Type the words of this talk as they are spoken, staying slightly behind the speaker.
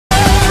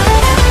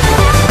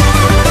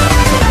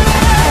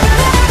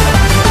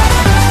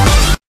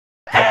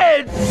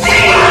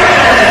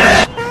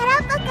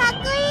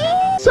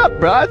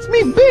bro? It's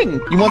me, Bing.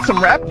 You want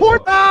some rap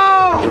pork?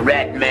 No! The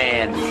rat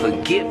man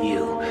forgive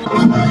you.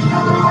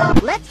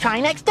 Let's try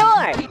next door.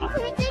 I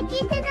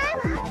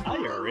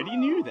already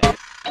knew that.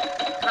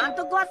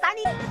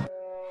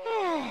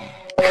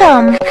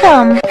 Come.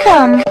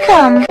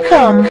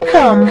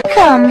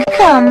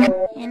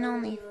 In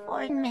only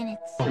 4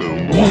 minutes.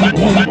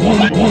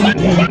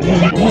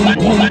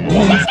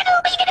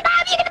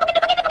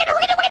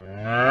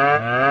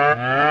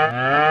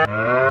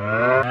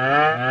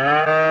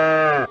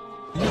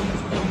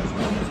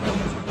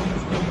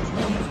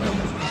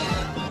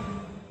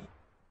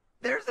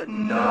 There's a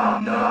no.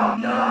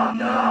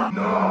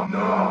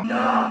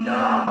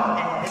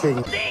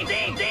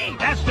 Ding.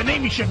 That's the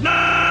name you should know.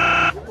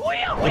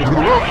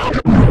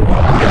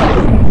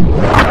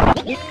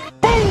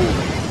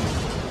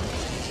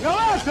 Now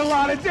that's a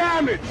lot of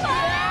damage!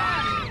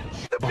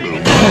 The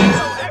biggest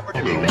hero ever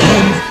to be made.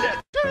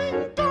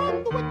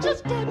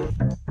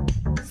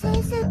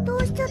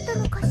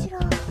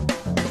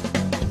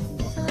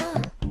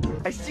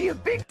 I see a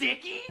big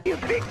dickie. You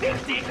big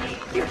dickie.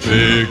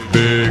 Big.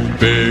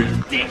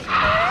 Dick.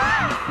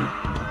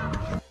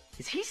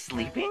 Is he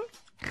sleeping?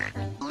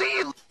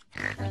 Lee,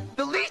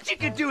 the least you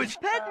could do is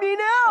pet me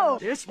now.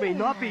 This may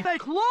not be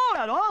fake law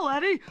at all,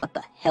 Eddie. What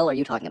the hell are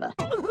you talking about?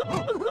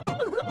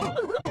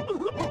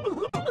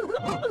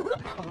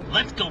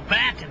 Let's go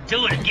back and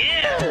do it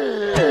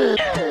again.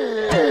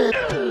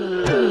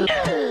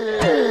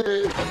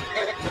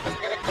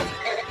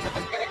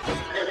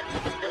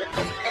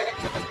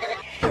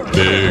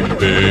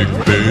 Big.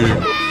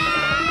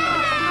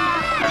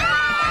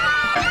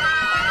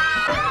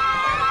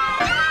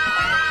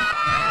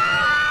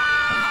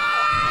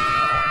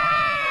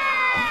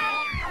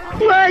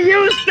 Will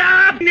you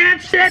stop that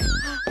shit?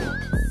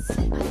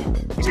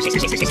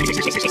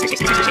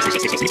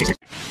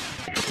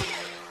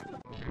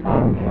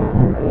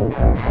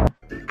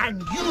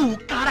 And you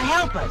gotta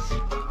help us.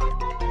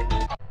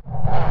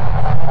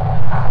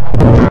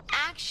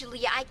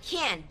 Actually, I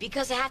can't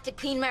because I have to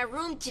clean my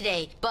room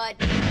today, but...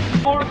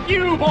 For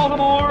you,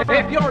 Baltimore!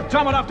 If you're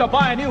dumb enough to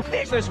buy a new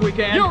fish this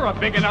weekend, You're a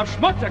big enough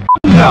schmuck to...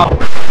 No!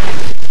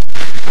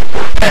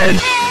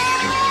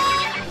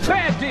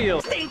 Bad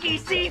deal! Stinky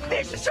sea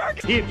fish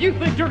shark. If you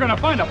think you're gonna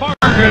find a bar...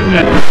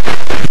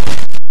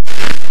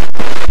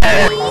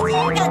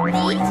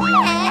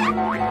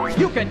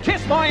 You can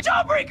kiss my...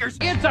 Jawbreakers!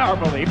 It's our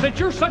belief that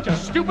you're such a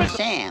stupid...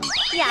 Sam.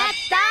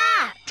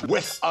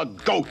 With a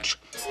goat.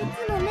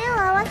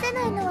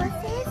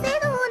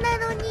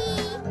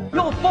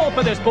 You'll fall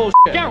for this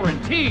bullshit!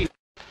 Guaranteed!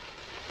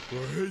 I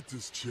hate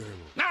this channel.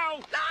 No!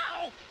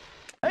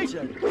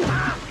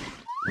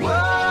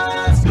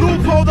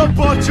 Lupo the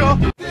Butcher!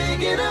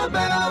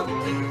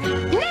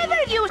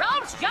 Never use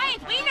Rolf's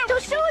giant wiener to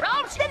shoot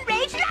Rolf's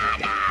enraged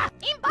Lana!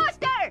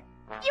 Imposter!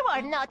 You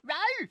are not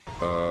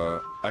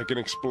Rolf! I can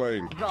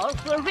explain.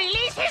 Rolf will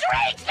release his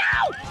rage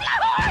now!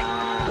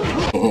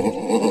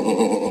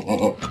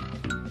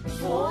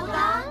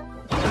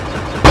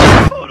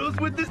 Photos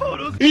with this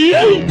photos.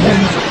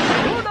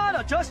 Hold on,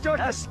 adjust your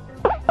ass.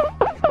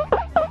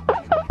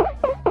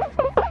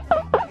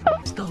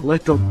 The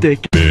little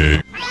dick.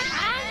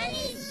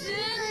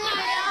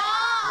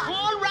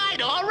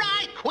 All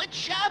right, quit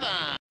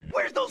shoving.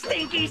 Where's those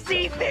stinky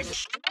sea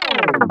fish?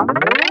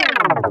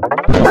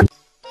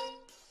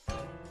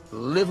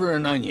 Liver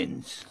and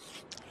onions.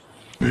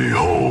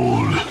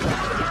 Behold.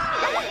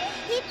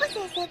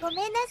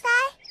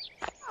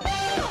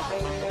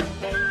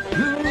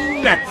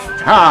 Next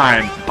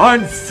time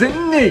on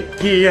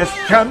Sneakiest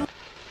Channel!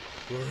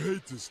 I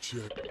hate this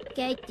channel.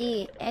 ケイテ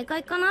ィ、映画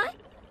行かない？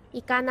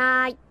行か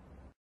ない。